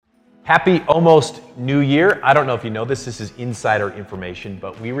Happy almost New Year. I don't know if you know this is insider information,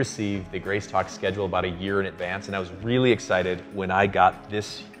 but we received the Grace Talk schedule about a year in advance, and I was really excited when I got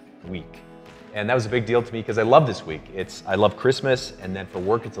this week. And that was a big deal to me because I love this week. I love Christmas, and then for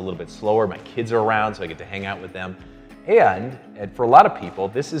work it's a little bit slower. My kids are around, so I get to hang out with them. And for a lot of people,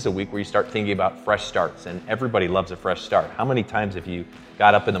 this is a week where you start thinking about fresh starts, and everybody loves a fresh start. How many times have you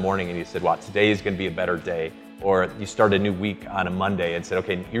got up in the morning and you said, well, today is going to be a better day? Or you start a new week on a Monday and said,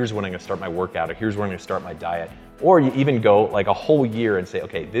 okay, here's when I'm going to start my workout, or here's when I'm going to start my diet. Or you even go like a whole year and say,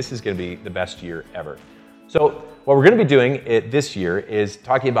 okay, this is going to be the best year ever. So what we're going to be doing this year is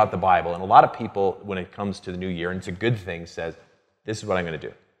talking about the Bible. And a lot of people, when it comes to the new year, and it's a good thing, says, this is what I'm going to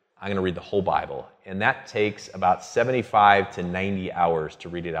do. I'm going to read the whole Bible. And that takes about 75 to 90 hours to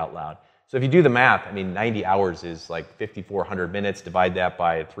read it out loud. So if you do the math, 90 hours is like 5,400 minutes. Divide that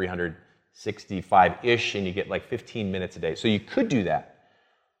by 365-ish, and you get like 15 minutes a day. So you could do that.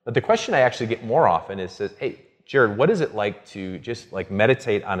 But the question I actually get more often is, hey, Jared, what is it like to just like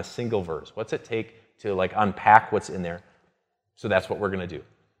meditate on a single verse? What's it take to like unpack what's in there? So that's what we're going to do.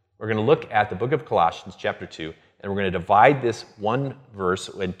 We're going to look at the book of Colossians, chapter 2, and we're going to divide this one verse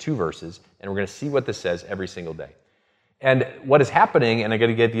in two verses, and we're going to see what this says every single day. And what is happening, and I'm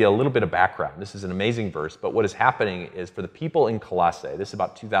going to give you a little bit of background. This is an amazing verse, but what is happening is for the people in Colossae, this is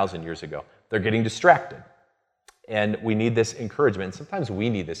about 2,000 years ago, they're getting distracted. And we need this encouragement. Sometimes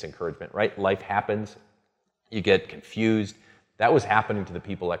we need this encouragement, right? Life happens. You get confused. That was happening to the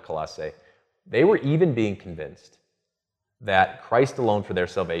people at Colossae. They were even being convinced that Christ alone for their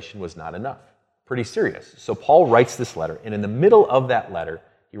salvation was not enough. Pretty serious. So Paul writes this letter, and in the middle of that letter,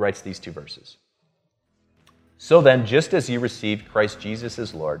 he writes these two verses. So then, just as you received Christ Jesus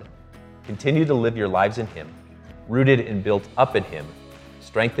as Lord, continue to live your lives in Him, rooted and built up in Him,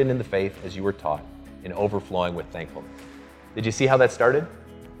 strengthened in the faith as you were taught, and overflowing with thankfulness. Did you see how that started?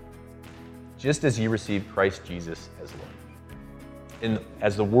 Just as you received Christ Jesus as Lord. And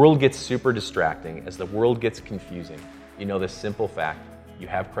as the world gets super distracting, as the world gets confusing, you know this simple fact: you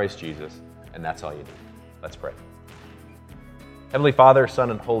have Christ Jesus, and that's all you need. Let's pray. Heavenly Father,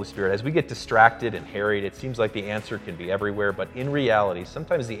 Son, and Holy Spirit, as we get distracted and harried, it seems like the answer can be everywhere, but in reality,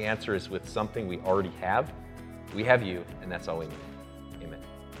 sometimes the answer is with something we already have. We have you, and that's all we need. Amen.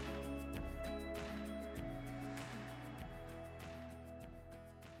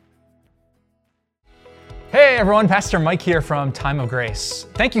 Hey everyone, Pastor Mike here from Time of Grace.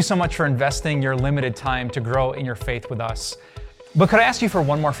 Thank you so much for investing your limited time to grow in your faith with us. But could I ask you for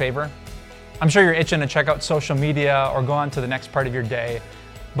one more favor? I'm sure you're itching to check out social media or go on to the next part of your day,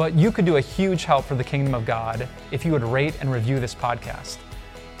 but you could do a huge help for the kingdom of God if you would rate and review this podcast.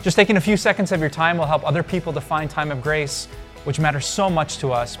 Just taking a few seconds of your time will help other people to find Time of Grace, which matters so much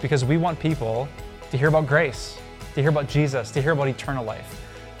to us because we want people to hear about grace, to hear about Jesus, to hear about eternal life.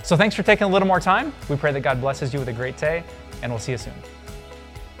 So thanks for taking a little more time. We pray that God blesses you with a great day, and we'll see you soon.